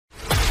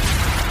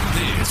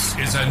This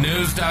is a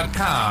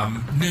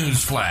News.com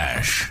news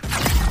flash.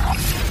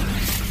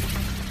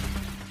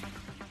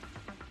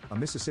 A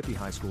Mississippi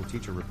high school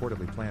teacher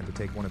reportedly planned to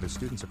take one of his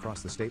students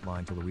across the state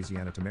line to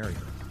Louisiana to marry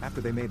her,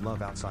 after they made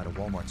love outside a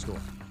Walmart store.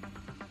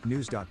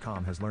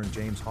 News.com has learned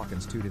James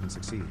Hawkins too didn't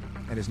succeed,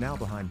 and is now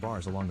behind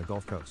bars along the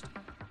Gulf Coast.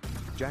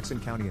 Jackson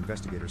County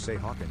investigators say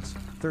Hawkins,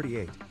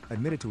 38,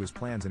 admitted to his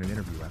plans in an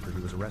interview after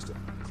he was arrested,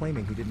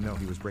 claiming he didn't know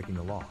he was breaking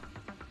the law.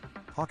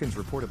 Hawkins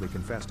reportedly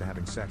confessed to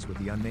having sex with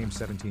the unnamed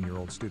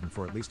 17-year-old student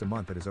for at least a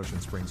month at his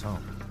Ocean Springs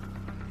home.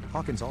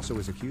 Hawkins also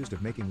is accused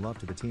of making love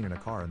to the teen in a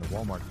car in the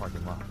Walmart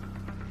parking lot.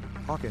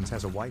 Hawkins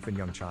has a wife and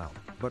young child,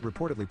 but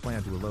reportedly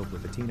planned to elope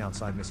with the teen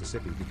outside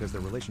Mississippi because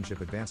their relationship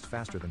advanced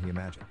faster than he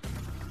imagined.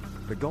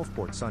 The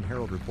Gulfport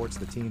Sun-Herald reports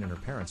the teen and her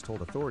parents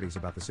told authorities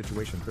about the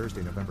situation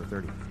Thursday, November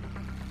 30th.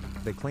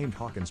 They claimed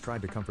Hawkins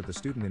tried to comfort the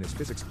student in his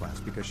physics class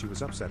because she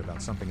was upset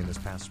about something in this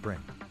past spring.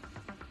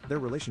 Their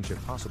relationship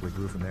possibly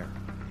grew from there.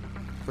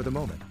 For the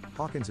moment,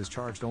 Hawkins is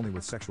charged only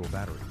with sexual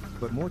battery,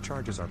 but more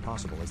charges are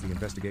possible as the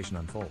investigation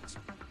unfolds.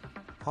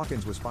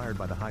 Hawkins was fired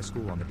by the high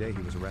school on the day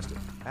he was arrested,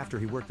 after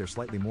he worked there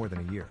slightly more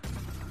than a year.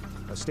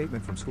 A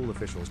statement from school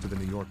officials to the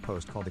New York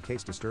Post called the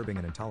case disturbing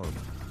and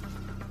intolerable.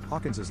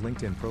 Hawkins'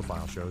 LinkedIn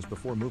profile shows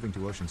before moving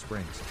to Ocean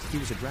Springs, he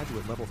was a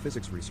graduate-level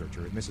physics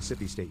researcher at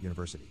Mississippi State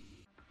University.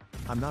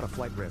 "I'm not a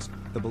flight risk,"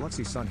 the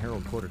Biloxi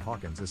Sun-Herald quoted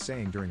Hawkins as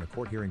saying during a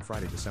court hearing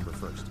Friday, December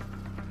 1st.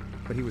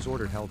 But he was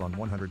ordered held on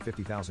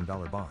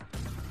 $150,000 bond.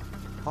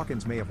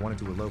 Hawkins may have wanted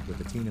to elope with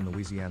the teen in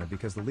Louisiana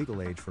because the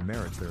legal age for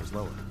marriage there is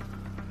lower.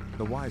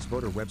 The Wise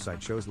Voter website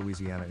shows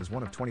Louisiana is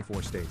one of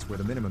 24 states where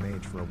the minimum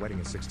age for a wedding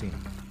is 16.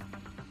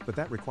 But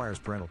that requires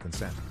parental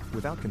consent.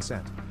 Without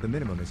consent, the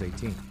minimum is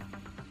 18.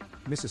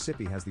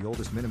 Mississippi has the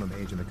oldest minimum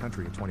age in the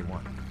country at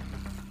 21.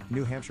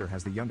 New Hampshire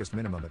has the youngest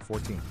minimum at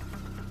 14.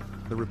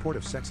 The report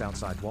of sex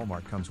outside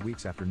Walmart comes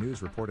weeks after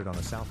news reported on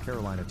a South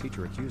Carolina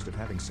teacher accused of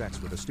having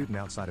sex with a student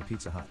outside a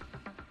Pizza Hut.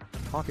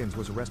 Hawkins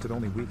was arrested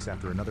only weeks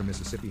after another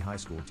Mississippi high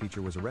school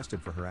teacher was arrested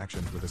for her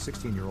actions with a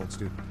 16-year-old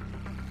student.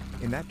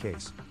 In that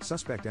case,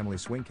 suspect Emily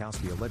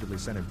Swinkowski allegedly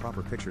sent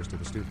improper pictures to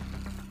the student.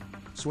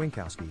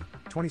 Swinkowski,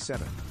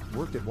 27,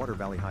 worked at Water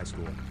Valley High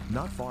School,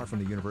 not far from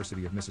the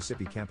University of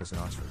Mississippi campus in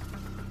Oxford.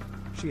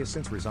 She has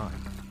since resigned.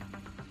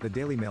 The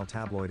Daily Mail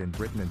tabloid in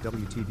Britain and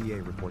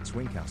WTVA report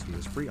Swinkowski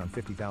is free on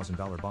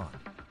 $50,000 bond.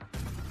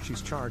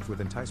 She's charged with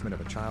enticement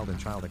of a child and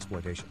child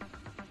exploitation.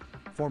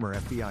 Former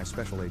FBI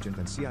special agent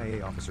and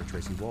CIA officer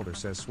Tracy Walder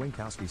says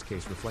Swinkowski's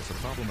case reflects a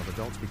problem of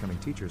adults becoming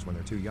teachers when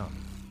they're too young.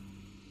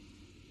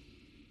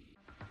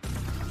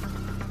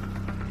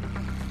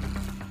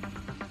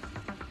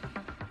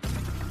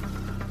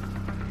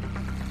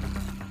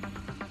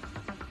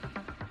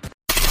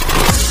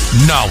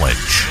 Knowledge.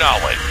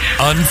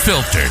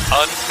 Unfiltered.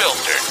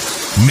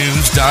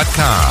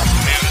 News.com.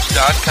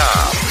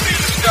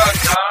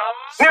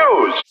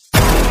 News.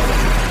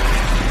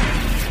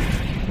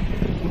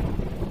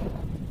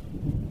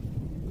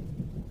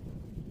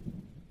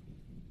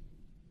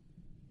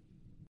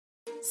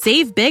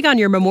 Save big on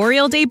your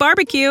Memorial Day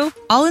barbecue,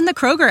 all in the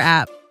Kroger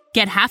app.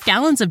 Get half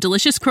gallons of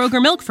delicious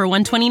Kroger milk for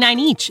 $1.29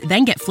 each.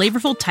 Then get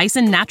flavorful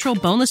Tyson natural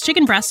boneless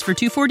chicken breasts for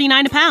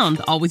 $2.49 a pound,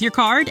 all with your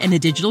card and a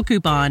digital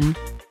coupon.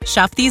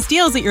 Shop these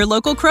deals at your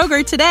local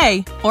Kroger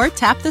today, or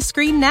tap the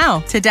screen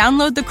now to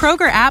download the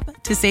Kroger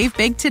app to save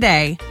big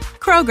today.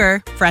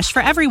 Kroger, fresh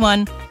for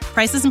everyone.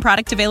 Prices and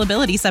product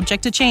availability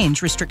subject to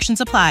change. Restrictions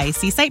apply.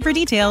 See site for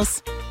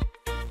details.